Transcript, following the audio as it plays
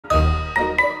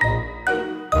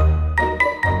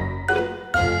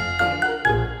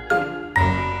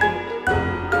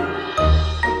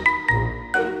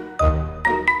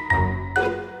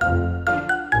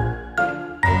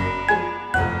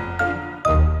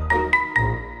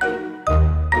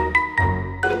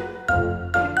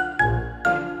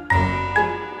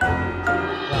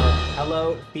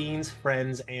fiends,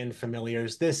 friends, and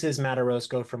familiars. This is Matt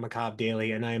Orozco from Macabre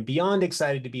Daily, and I am beyond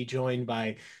excited to be joined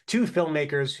by two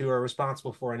filmmakers who are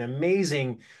responsible for an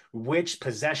amazing witch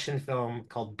possession film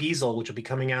called Beezel, which will be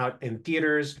coming out in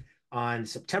theaters on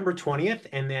September 20th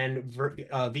and then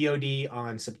VOD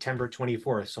on September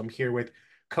 24th. So I'm here with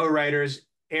co-writers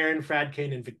AARON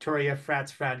Fradkin and Victoria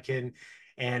Fratz Fradkin.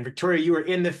 And Victoria, you were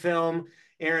in the film.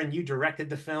 AARON, you directed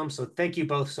the film. So thank you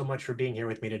both so much for being here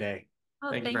with me today. Oh,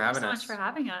 Thank you thank for you having so much for us.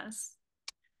 having us.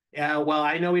 Yeah, well,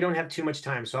 I know we don't have too much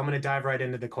time, so I'm going to dive right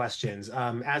into the questions.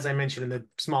 As I mentioned in the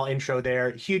small intro there,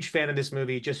 huge fan of this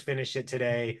movie, just finished it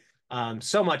today.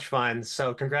 So much fun.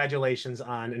 So congratulations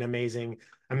on an amazing,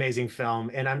 amazing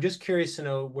film. And I'm just curious to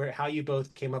know how you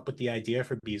both came up with the idea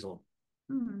for Beezel.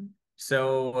 Hmm.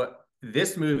 So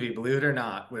this movie, believe it or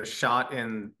not, was shot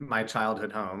in my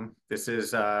childhood home. This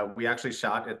is we actually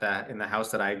shot at that in the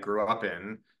house that I grew up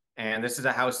in. And this is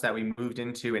a house that we moved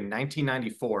into in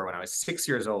 1994 when I was 6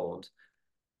 years old.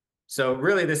 So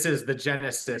really, this is the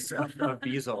genesis of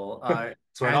Beezel.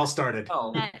 That's where it all started.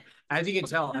 As you can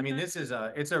tell, I mean, it's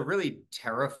a really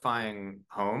terrifying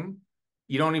home.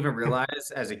 You don't even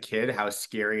realize as a kid how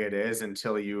scary it is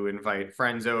until you invite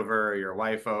friends over, or your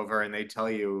wife over, and they tell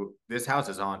you this house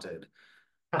is haunted.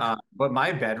 But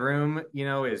my bedroom,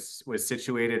 was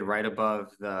situated right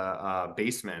above the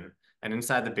basement. And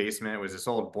inside the basement was this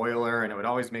old boiler, and it would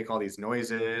always make all these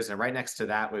noises. And right next to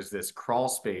that was this crawl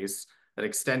space that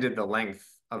extended the length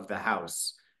of the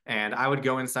house. And I would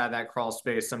go inside that crawl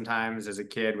space sometimes as a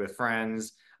kid with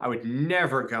friends. I would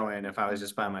never go in if I was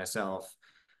just by myself.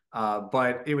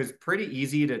 But it was pretty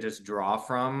easy to just draw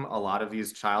from a lot of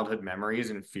these childhood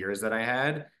memories and fears that I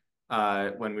had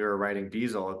when we were writing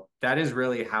Beezel. That is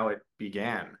really how it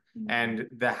began. And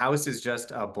the house is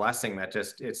just a blessing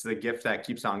it's the gift that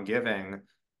keeps on giving.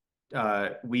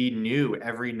 We knew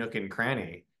every nook and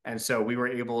cranny. And so we were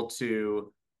able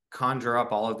to conjure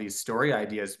up all of these story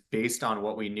ideas based on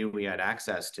what we knew we had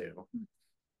access to.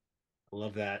 I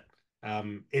love that.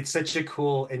 It's such a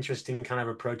cool, interesting kind of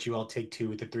approach you all take to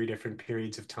with the three different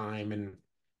periods of time and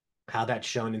how that's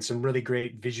shown in some really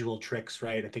great visual tricks,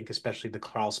 right? I think especially the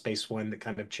crawl space one that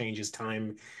kind of changes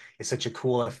time is such a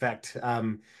cool effect.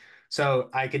 So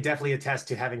I could definitely attest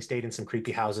to having stayed in some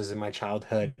creepy houses in my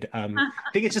childhood. I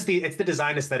think it's the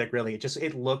design aesthetic really.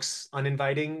 It looks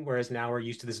uninviting, whereas now we're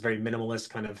used to this very minimalist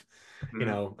kind of,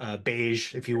 Mhm.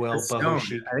 beige, if you The will, boho stone. I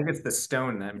chic. think it's the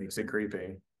stone that makes it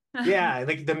creepy. Yeah,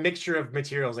 like the mixture of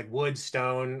materials like wood,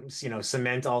 stone,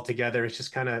 cement all together. It's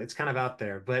kind of out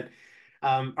there. But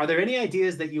are there any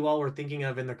ideas that you all were thinking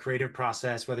of in the creative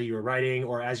process, whether you were writing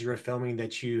or as you were filming,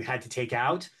 that you had to take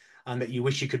out, that you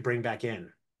wish you could bring back in?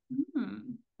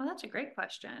 Well, that's a great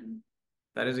question.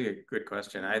 That is a good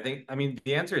question. I mean,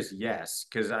 the answer is yes,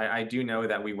 because I do know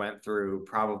that we went through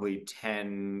probably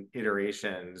 10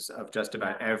 iterations of just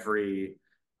about every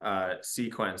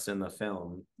sequence in the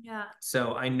film. Yeah.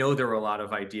 So I know there were a lot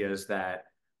of ideas that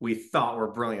we thought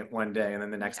were brilliant one day, and then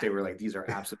the next day we're like, these are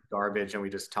absolute garbage, and we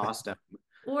just tossed them.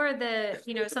 Or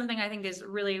something I think is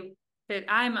really that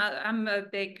I'm a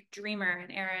big dreamer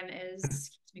and AARON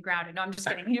keeps me grounded. No, I'm just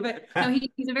kidding. But no,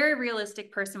 he's a very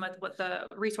realistic person with what the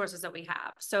resources that we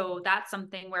have. So that's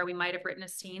something where we might have written a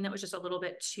scene that was just a little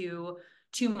bit too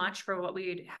much for what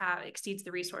we'd have, exceeds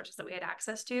the resources that we had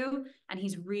access to. And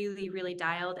he's really, really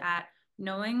dialed at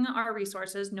knowing our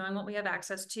resources, knowing what we have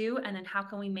access to, and then how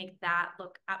can we make that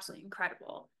look absolutely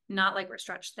incredible, not like we're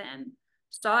stretched thin.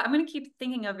 So I'm going to keep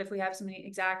thinking of if we have some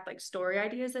exact like story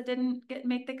ideas that didn't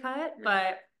make the cut.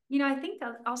 But, I think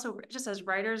that also just as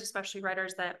writers, especially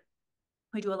writers that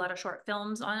we do a lot of short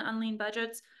films on lean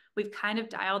budgets, we've kind of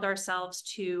dialed ourselves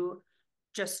to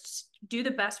just do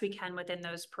the best we can within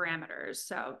those parameters.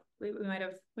 So we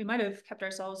might have kept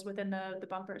ourselves within the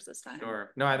bumpers this time.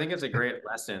 Sure. No, I think it's a great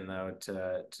lesson though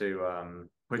to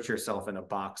put yourself in a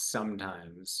box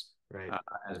sometimes. Right.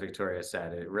 As Victoria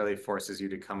said, it really forces you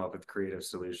to come up with creative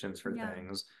solutions for Yeah.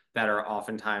 things that are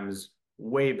oftentimes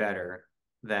way better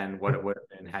than what it would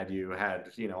have been had you had,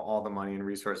 all the money and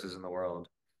resources in the world.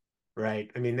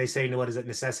 Right. I mean, they say, what is it?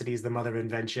 Necessity is the mother of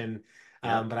invention.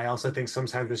 Yeah. But I also think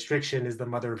sometimes restriction is the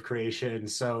mother of creation.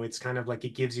 So it's kind of like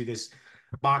it gives you this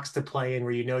box to play in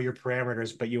where you know your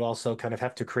parameters, but you also kind of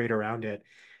have to create around it.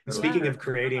 And Totally. speaking of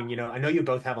creating, I know you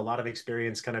both have a lot of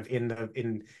experience kind of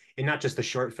in not just the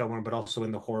short film world, but also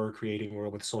in the horror creating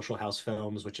world with Social House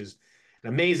Films, which is an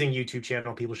amazing YouTube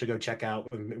channel. People should go check out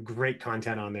with great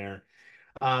content on there.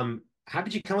 How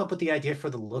did you come up with the idea for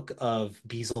the look of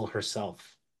Beazle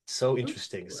herself? So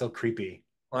interesting, so creepy.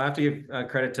 Well, I have to give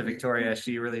credit to Victoria.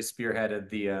 She really spearheaded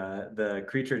the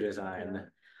creature design.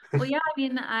 Well, yeah, I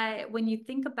mean, when you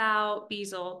think about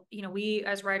Beezel, we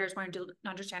as writers want to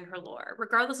understand her lore,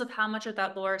 regardless of how much of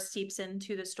that lore seeps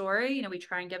into the story. We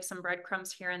try and give some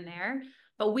breadcrumbs here and there,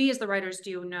 but we as the writers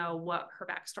do know what her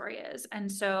backstory is.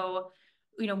 And so,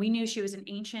 we knew she was an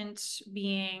ancient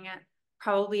being,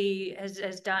 probably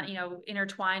has done,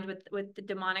 intertwined with the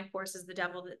demonic forces, the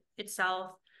devil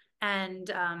itself. And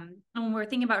when we're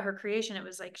thinking about her creation, it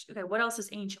was like, okay, what else is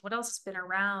ancient? What else has been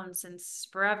around since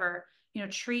forever?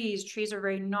 Trees are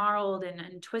very gnarled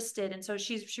and twisted. And so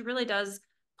she really does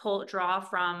draw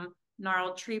from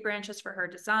gnarled tree branches for her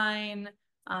design.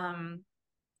 And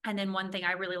then one thing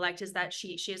I really liked is that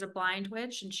she is a blind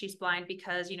witch, and she's blind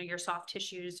because, your soft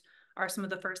tissues are some of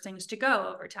the first things to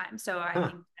go over time. So I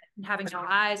think having no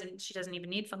eyes, and she doesn't even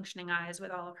need functioning eyes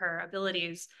with all of her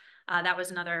abilities, that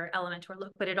was another element to her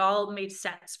look, but it all made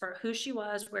sense for who she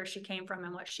was, where she came from,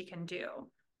 and what she can do.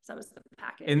 So that was the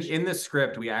package. In the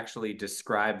script, we actually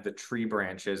described the tree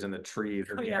branches and the trees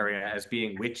in the area as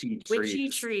being witchy trees. Witchy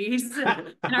trees.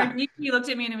 And our DP looked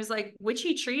at me and it was like,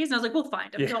 witchy trees? And I was like, we'll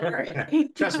find them. Don't worry.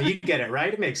 Trust me, you get it,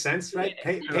 right? It makes sense, right?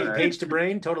 Page to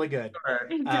brain, totally good.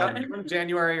 From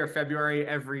January or February,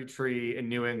 every tree in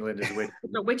New England is witchy.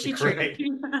 The witchy tree.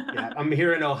 Yeah, I'm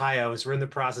here in Ohio, so we're in the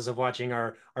process of watching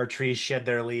our trees shed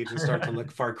their leaves and start to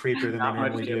look far creepier than they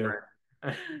normally do.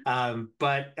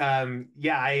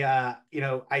 Yeah,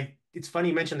 it's funny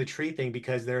you mentioned the tree thing,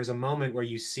 because there's a moment where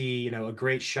you see, a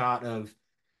great shot of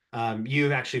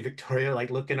you actually, Victoria, like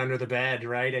looking under the bed,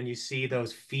 right? And you see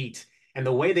those feet, and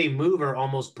the way they move are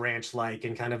almost branch-like,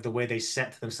 and kind of the way they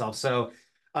set themselves. So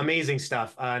amazing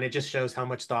stuff. And it just shows how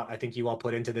much thought I think you all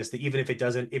put into this, that even if it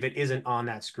isn't on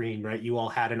that screen, right, you all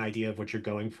had an idea of what you're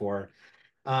going for.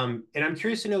 And I'm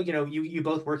curious to know, you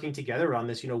both working together on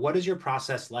this, what is your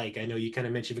process like? I know you kind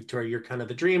of mentioned, Victoria, you're kind of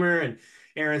the dreamer, and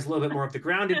Aaron's a little bit more of the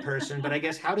grounded person, but I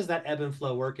guess how does that ebb and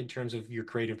flow work in terms of your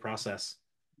creative process?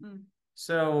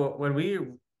 So when we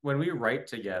write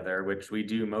together, which we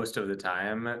do most of the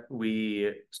time,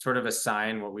 we sort of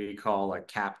assign what we call a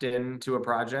captain to a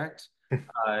project,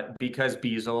 because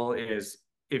Beezel is,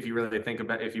 if you really think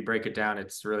about, if you break it down,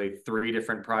 it's really 3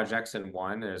 different projects in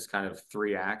one. There's kind of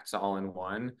 3 acts all in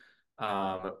one.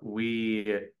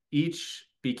 We each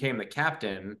became the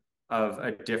captain of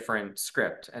a different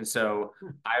script. And so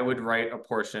I would write a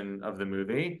portion of the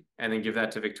movie and then give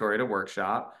that to Victoria to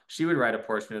workshop. She would write a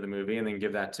portion of the movie and then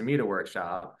give that to me to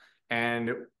workshop.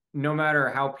 And no matter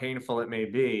how painful it may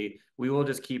be, we will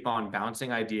just keep on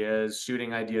bouncing ideas,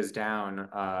 shooting ideas down,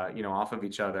 off of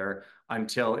each other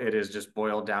until it is just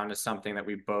boiled down to something that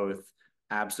we both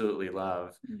absolutely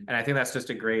love. And I think that's just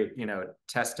a great,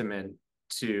 testament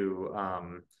to,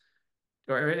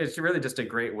 or it's really just a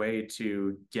great way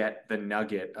to get the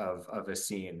nugget of a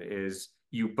scene. Is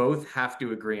you both have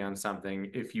to agree on something.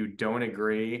 If you don't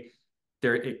agree,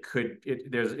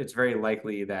 it's very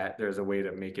likely that there's a way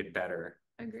to make it better.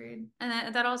 Agreed.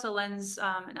 And that also lends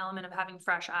an element of having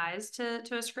fresh eyes to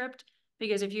a script,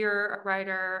 because if you're a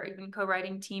writer or even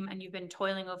co-writing team and you've been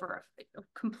toiling over a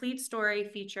complete story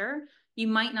feature, you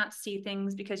might not see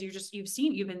things because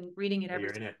you've been reading it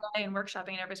every single day and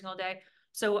workshopping it every single day.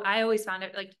 So I always found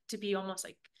it like to be almost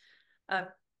like a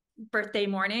birthday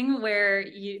morning where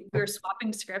we're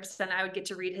swapping scripts, and I would get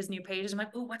to read his new pages. I'm like,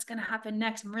 oh, what's going to happen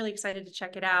next? I'm really excited to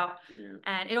check it out. Yeah.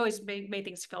 And it always made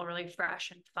things feel really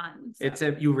fresh and fun.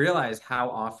 So. You realize how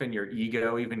often your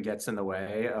ego even gets in the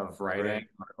way of writing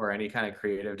or any kind of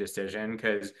creative decision,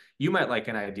 because you might like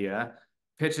an idea,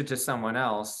 pitch it to someone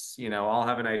else, I'll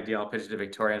have an idea, I'll pitch it to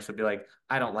Victoria, and she'll be like,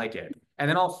 I don't like it. And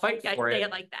then I'll fight for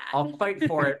it. Like that. I'll fight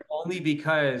for it only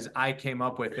because I came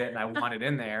up with it and I want it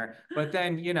in there. But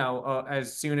then,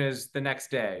 as soon as the next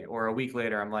day or a week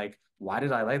later, I'm like, why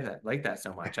did I like that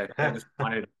so much? I just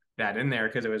wanted that in there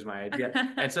because it was my idea.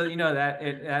 And so,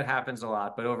 that happens a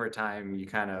lot. But over time, you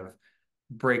kind of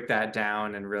break that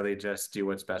down and really just do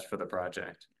what's best for the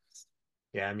project.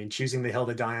 Yeah, I mean, choosing the hill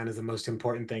to die on is the most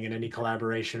important thing in any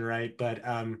collaboration, right? But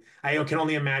I can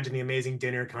only imagine the amazing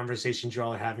dinner conversations you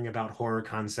all are having about horror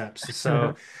concepts.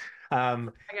 So,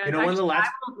 one of the last...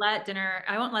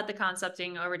 I won't let the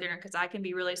concepting over dinner because I can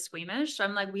be really squeamish. So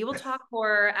I'm like, we will talk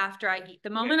horror after I eat. The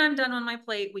moment I'm done on my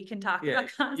plate, we can talk about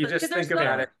concepts. You just think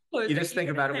about it. You just think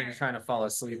about it when you're trying to fall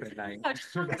asleep at night.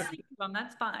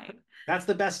 That's fine. That's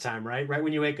the best time, right? Right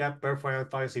when you wake up, before you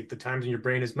fall asleep, the times when your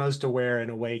brain is most aware and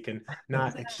awake and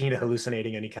not keen to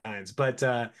hallucinating any kinds. But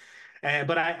I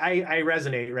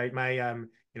resonate, right?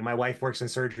 My wife works in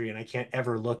surgery, and I can't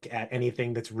ever look at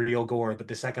anything that's real gore. But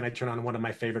the second I turn on one of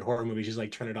my favorite horror movies, she's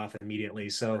like, turn it off immediately.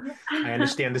 So I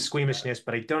understand the squeamishness,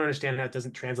 but I don't understand how it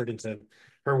doesn't translate into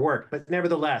her work. But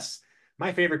nevertheless,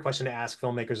 my favorite question to ask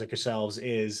filmmakers like yourselves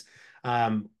is,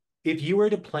 if you were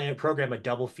to program a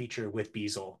double feature with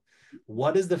Beezel,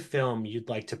 what is the film you'd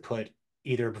like to put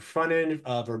either front end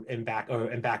of or in back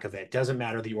of it? Doesn't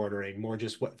matter the ordering, more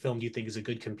just what film do you think is a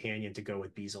good companion to go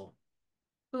with Beezel?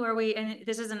 Who are we? And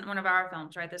this isn't one of our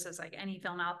films, right? This is like any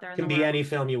film out there in Can the be world. any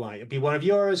film you want. It'd be one of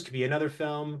yours, could be another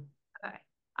film. Okay.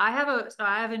 I have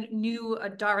a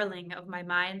darling of my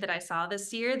mind that I saw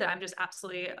this year that I'm just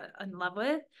absolutely in love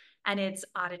with, and it's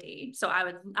Oddity. So I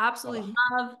would absolutely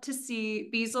love to see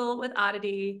Beezel with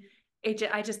Oddity.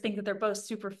 I just think that they're both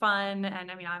super fun,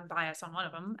 and I mean I'm biased on one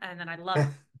of them, and then I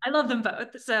love them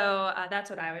both. So that's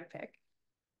what I would pick.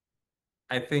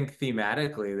 I think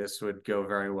thematically this would go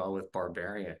very well with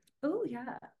Barbarian. Oh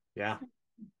yeah. Yeah.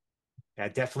 Yeah,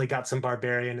 definitely got some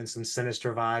Barbarian and some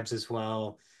Sinister vibes as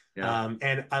well. Yeah.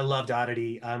 And I loved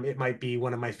Oddity. It might be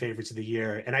one of my favorites of the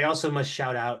year. And I also must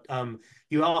shout out,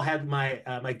 you all had my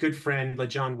good friend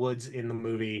LeJohn Woods in the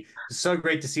movie. It's so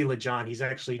great to see LeJohn. He's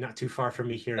actually not too far from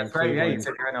me here in That's right. Yeah, you Cleveland.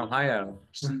 said you're in Ohio.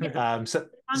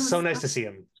 So nice to see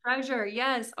him. Treasure.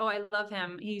 Yes. Oh, I love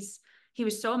him. He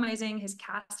was so amazing. His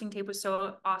casting tape was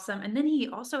so awesome. And then he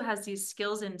also has these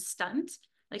skills in stunt,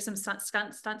 like some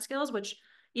stunt skills, which,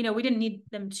 you know, we didn't need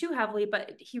them too heavily,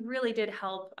 but he really did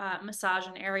help massage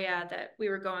an area that we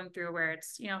were going through where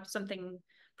it's, you know, something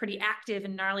pretty active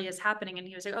and gnarly is happening. And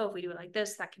he was like, oh, if we do it like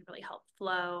this, that can really help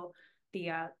flow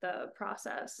the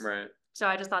process. Right. So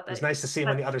I just thought that it was nice to see him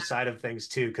on the other side of things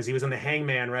too, because he was in The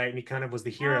Hangman, right? And he kind of was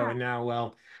the hero. And now,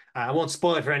 well, I won't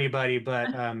spoil it for anybody, but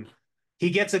he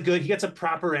gets a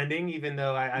proper ending, even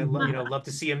though I love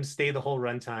to see him stay the whole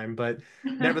runtime. But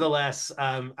nevertheless,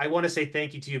 I want to say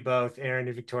thank you to you both, Aaron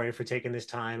and Victoria, for taking this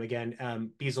time. Again,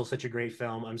 Beezel's such a great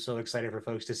film. I'm so excited for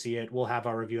folks to see it. We'll have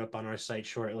our review up on our site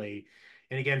shortly.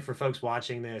 And again, for folks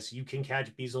watching this, you can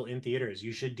catch Beezel in theaters.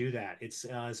 You should do that. It's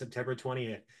September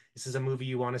 20th. This is a movie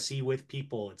you want to see with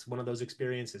people. It's one of those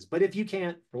experiences. But if you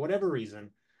can't, for whatever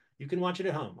reason, you can watch it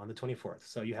at home on the 24th.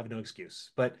 So you have no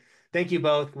excuse. But thank you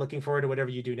both. Looking forward to whatever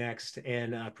you do next,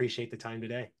 and appreciate the time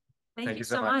today. Thank you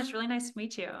so much. Really nice to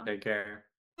meet you. Take care.